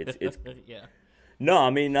 It's yeah. No, I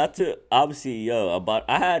mean, not to obviously, I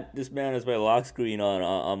had this man as my lock screen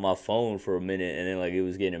on my phone for a minute, and then like it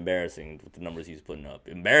was getting embarrassing with the numbers he was putting up,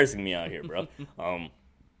 embarrassing me out here, bro.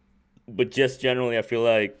 But just generally, I feel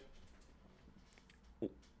like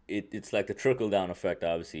it's like the trickle down effect.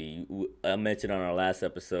 Obviously, I mentioned on our last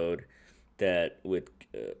episode that with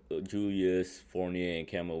Julius, Fournier, and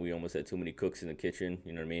Kemba, we almost had too many cooks in the kitchen.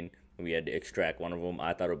 You know what I mean? And we had to extract one of them.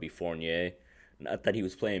 I thought it would be Fournier. Not that he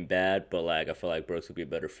was playing bad, but like I felt like Brooks would be a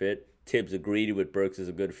better fit. Tibbs agreed with Brooks as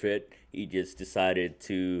a good fit. He just decided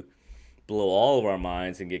to blow all of our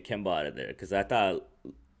minds and get Kemba out of there. Because I thought,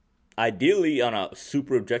 ideally, on a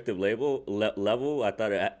super objective level, I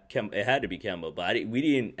thought it had to be Kemba. But we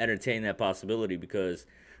didn't entertain that possibility because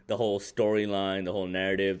the whole storyline, the whole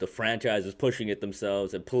narrative, the franchise was pushing it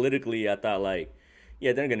themselves. And politically, I thought like,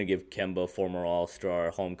 yeah, they're going to give Kemba, former All-Star,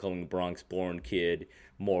 homecoming Bronx-born kid,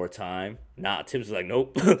 more time. Nah, Tibbs was like,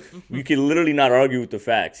 nope. You can literally not argue with the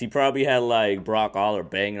facts. He probably had, like, Brock Aller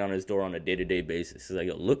banging on his door on a day-to-day basis. He's like,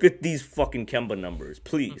 yo, look at these fucking Kemba numbers,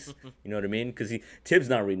 please. You know what I mean? Because Tibbs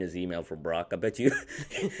not reading his email from Brock. I bet you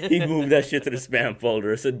he moved that shit to the spam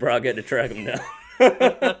folder. Said Brock had to track him down.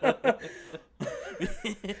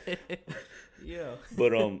 Yeah.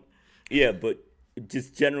 But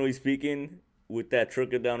just generally speaking, with that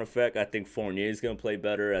trickle-down effect, I think Fournier is going to play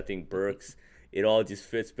better. I think Burks, it all just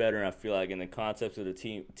fits better. And I feel like in the concepts of the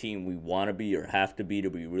team we want to be or have to be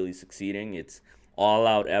really succeeding, it's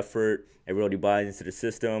all-out effort. Everybody buys into the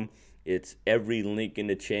system. It's every link in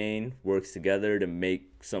the chain works together to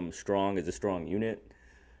make something strong as a strong unit.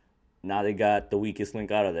 Now they got the weakest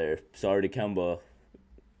link out of there. Sorry to Kemba.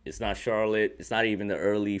 It's not Charlotte. It's not even the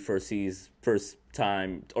early first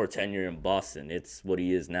time or tenure in Boston. It's what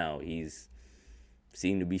he is now. He's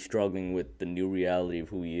seemed to be struggling with the new reality of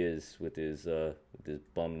who he is with his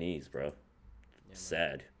bum knees, bro.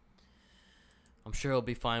 Sad. I'm sure he'll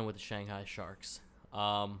be fine with the Shanghai Sharks.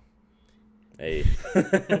 Hey. Is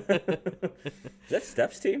that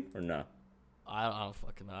Steph's team or no? I don't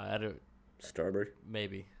fucking know. I don't. Starbird?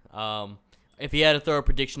 Maybe. If he had to throw a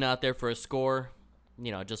prediction out there for a score,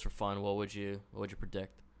 just for fun, what would you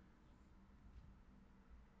predict?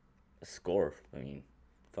 A score? I mean,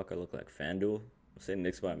 fuck, I look like FanDuel. I'll say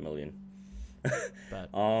Knicks by 1 million.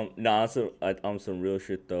 On some real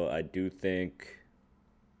shit though, I do think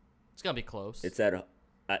it's gonna be close.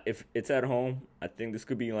 If it's at home, I think this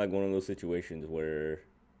could be like one of those situations where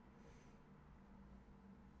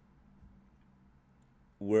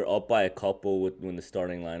we're up by a couple when the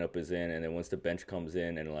starting lineup is in, and then once the bench comes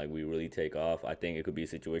in and like we really take off, I think it could be a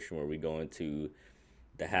situation where we go into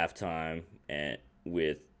the halftime and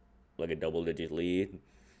with like a double-digit lead,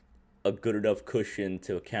 a good enough cushion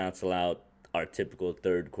to cancel out our typical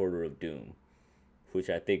third quarter of doom, which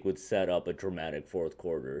I think would set up a dramatic fourth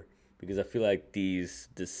quarter. Because I feel like this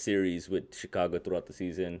series with Chicago throughout the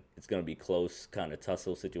season, it's going to be close, kind of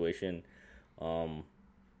tussle situation.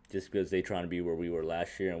 Just because they're trying to be where we were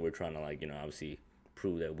last year, and we're trying to, obviously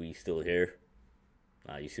prove that we still here.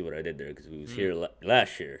 You see what I did there? Because we was here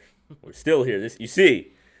last year. We're still here. You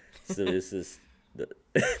see. So this is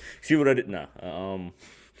see what I did? No.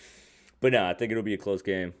 But no, I think it'll be a close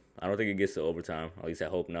game. I don't think it gets to overtime. At least I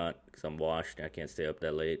hope not, because I'm washed and I can't stay up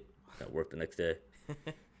that late. I work the next day.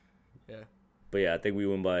 Yeah. But yeah, I think we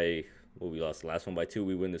win by we lost the last one by 2.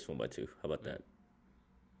 We win this one by 2. How about that?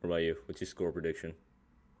 What about you? What's your score prediction?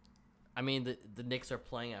 I mean, the Knicks are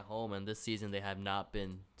playing at home, and this season they have not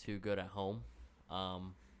been too good at home.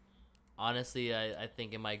 Honestly, I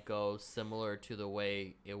think it might go similar to the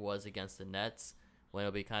way it was against the Nets, when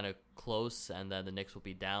it'll be kind of close, and then the Knicks will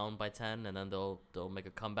be down by 10, and then they'll make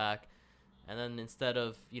a comeback. And then instead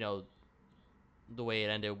of, the way it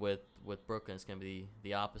ended with Brooklyn, it's going to be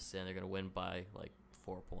the opposite, and they're going to win by,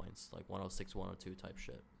 4 points, 106, 102 type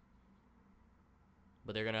shit.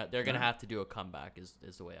 But they're gonna have to do a comeback,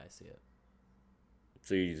 is the way I see it.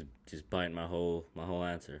 So you just biting my whole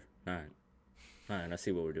answer. All right, I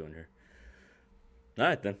see what we're doing here. All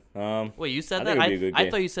right, then. Wait, you said that? I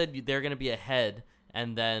thought you said they're going to be ahead,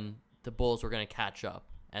 and then the Bulls were going to catch up,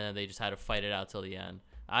 and then they just had to fight it out till the end.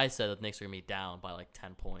 I said the Knicks are going to be down by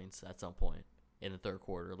 10 points at some point in the third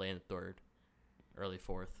quarter, late in the third, early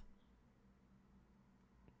fourth.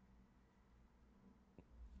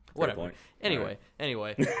 Whatever. Anyway,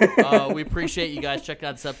 we appreciate you guys checking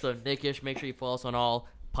out this episode of Nickish. Make sure you follow us on all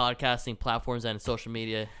podcasting platforms and social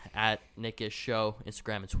media at Nickish Show,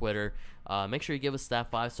 Instagram and Twitter. Make sure you give us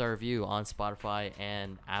that 5-star review on Spotify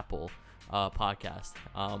and Apple Podcast.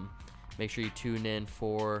 Make sure you tune in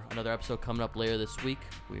for another episode coming up later this week.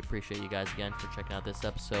 We appreciate you guys again for checking out this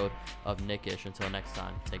episode of Nickish. Until next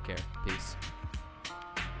time, take care. Peace.